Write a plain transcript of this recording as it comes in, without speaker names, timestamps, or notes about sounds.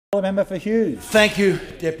The member for Hughes. Thank you,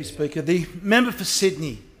 Deputy Speaker. The member for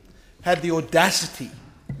Sydney had the audacity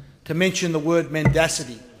to mention the word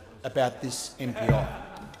mendacity about this MPI.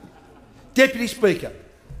 Deputy Speaker,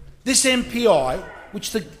 this MPI,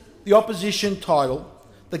 which the opposition title,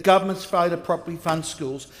 the government's failure to properly fund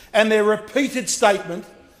schools, and their repeated statement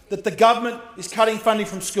that the government is cutting funding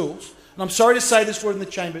from schools, and I'm sorry to say this word in the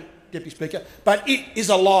chamber, Deputy Speaker, but it is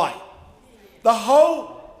a lie. The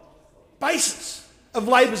whole basis of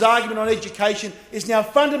Labor's argument on education is now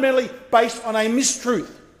fundamentally based on a mistruth.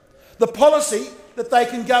 The policy that they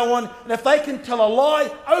can go on, and if they can tell a lie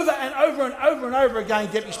over and over and over and over again,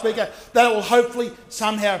 Deputy Speaker, that it will hopefully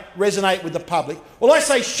somehow resonate with the public. Well, I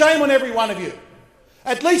say shame on every one of you.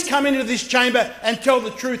 At least come into this chamber and tell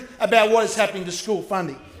the truth about what is happening to school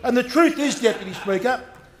funding. And the truth is, Deputy Speaker,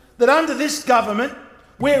 that under this government,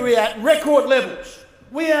 where we're at record levels,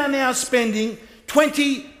 we are now spending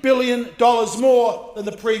 $20 billion more than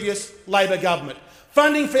the previous Labor government.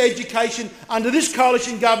 Funding for education under this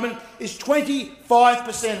coalition government is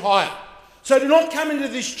 25% higher. So do not come into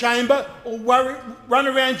this chamber or run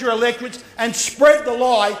around your electorates and spread the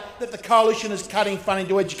lie that the coalition is cutting funding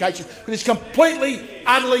to education, because it's completely,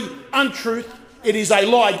 utterly untruth. It is a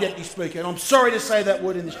lie, Deputy Speaker, and I'm sorry to say that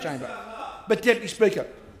word in this chamber. But, Deputy Speaker,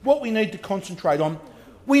 what we need to concentrate on,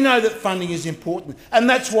 we know that funding is important, and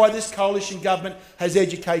that's why this coalition government has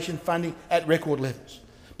education funding at record levels.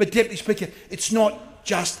 But, Deputy Speaker, it's not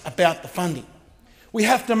just about the funding. We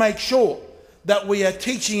have to make sure that we are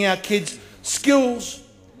teaching our kids skills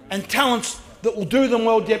and talents that will do them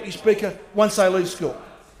well, Deputy Speaker, once they leave school.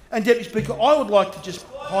 And, Deputy Speaker, I would like to just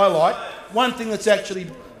highlight one thing that's actually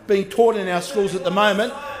being taught in our schools at the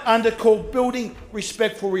moment called Building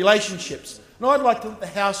Respectful Relationships. And I'd like to let the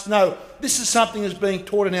House know this is something that's being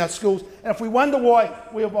taught in our schools. And if we wonder why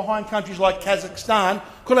we are behind countries like Kazakhstan,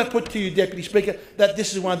 could I put to you, Deputy Speaker, that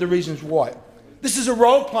this is one of the reasons why. This is a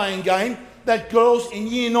role-playing game that girls in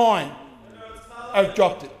Year 9 have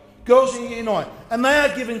dropped it. Girls in Year 9. And they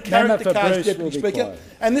are given character cards, Deputy Speaker.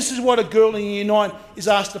 And this is what a girl in Year 9 is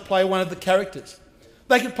asked to play one of the characters.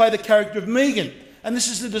 They can play the character of Megan. And this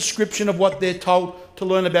is the description of what they're told to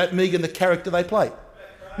learn about Megan, the character they play.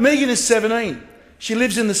 Megan is 17. She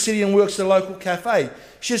lives in the city and works at a local cafe.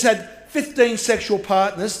 She has had 15 sexual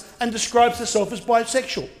partners and describes herself as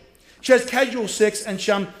bisexual. She has casual sex and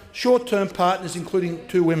some short-term partners, including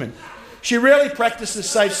 2 women. She rarely practices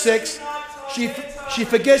safe sex. She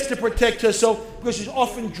forgets to protect herself because she's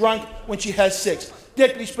often drunk when she has sex.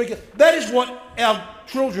 Deputy Speaker, that is what our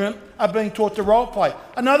children are being taught to role play.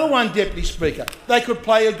 Another one, Deputy Speaker, they could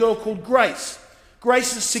play a girl called Grace.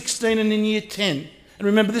 Grace is 16 and in Year 10. And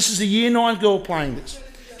remember, this is a Year 9 girl playing this.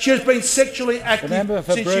 She has been sexually active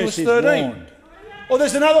since she was 13. Or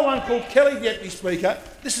there's another one called Kelly, Deputy Speaker.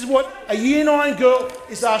 This is what a Year 9 girl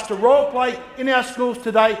is asked to role play in our schools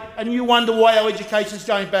today, and you wonder why our education is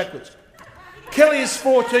going backwards. Kelly is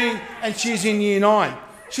 14 and she's in Year 9.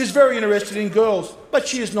 She's very interested in girls, but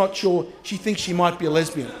she is not sure. She thinks she might be a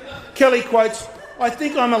lesbian. Kelly quotes, "I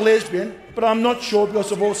think I'm a lesbian, but I'm not sure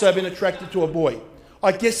because I've also been attracted to a boy.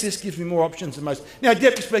 I guess this gives me more options than most." Now,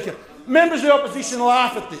 Deputy Speaker, members of the opposition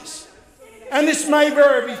laugh at this. And this may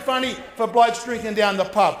very be funny for blokes drinking down the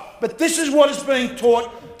pub. But this is what is being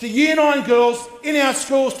taught to Year 9 girls in our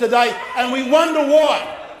schools today, and we wonder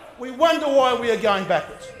why. We wonder why we are going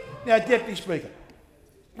backwards. Now, Deputy Speaker,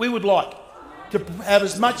 we would like to have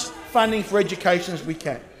as much funding for education as we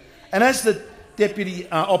can. And as the Deputy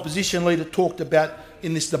Opposition Leader talked about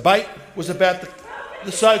in this debate, was about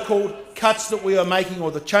the so-called cuts that we are making,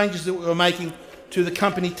 or the changes that we are making to the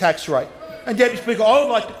company tax rate. And, Deputy Speaker, I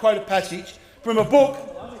would like to quote a passage from a book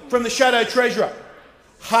from the Shadow Treasurer,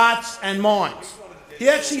 Hearts and Minds. He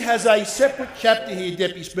actually has a separate chapter here,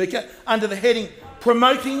 Deputy Speaker, under the heading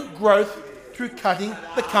Promoting Growth Through Cutting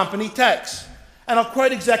the Company Tax. And I'll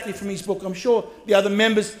quote exactly from his book. I'm sure the other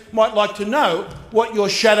members might like to know what your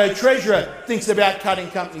Shadow Treasurer thinks about cutting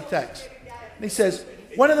company tax. And he says,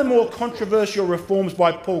 "One of the more controversial reforms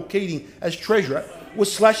by Paul Keating as Treasurer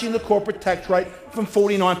was slashing the corporate tax rate from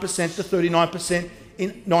 49% to 39%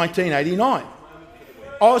 in 1989.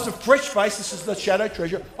 I was a fresh-faced," this is the Shadow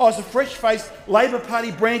Treasurer, "I was a fresh-faced Labor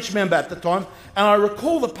Party branch member at the time, and I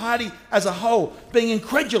recall the party as a whole being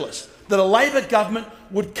incredulous that a Labor government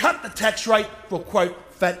would cut the tax rate for, quote,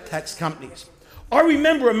 fat tax companies. I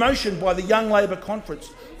remember a motion by the Young Labor Conference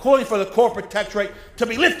calling for the corporate tax rate to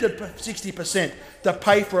be lifted to 60% to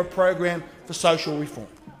pay for a program for social reform."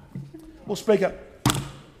 Well, Speaker,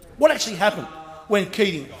 what actually happened when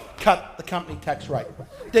Keating cut the company tax rate?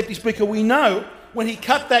 Deputy Speaker, we know when he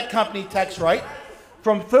cut that company tax rate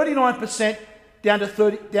from 39% down to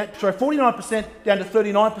 49% down to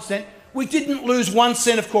 39%. We didn't lose 1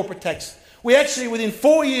 cent of corporate tax. We actually, within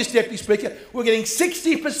 4 years, Deputy Speaker, we're getting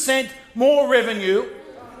 60% more revenue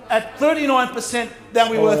at 39% than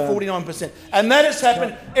we were 49%. And that has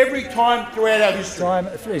happened every time throughout our history. Time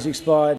is expired.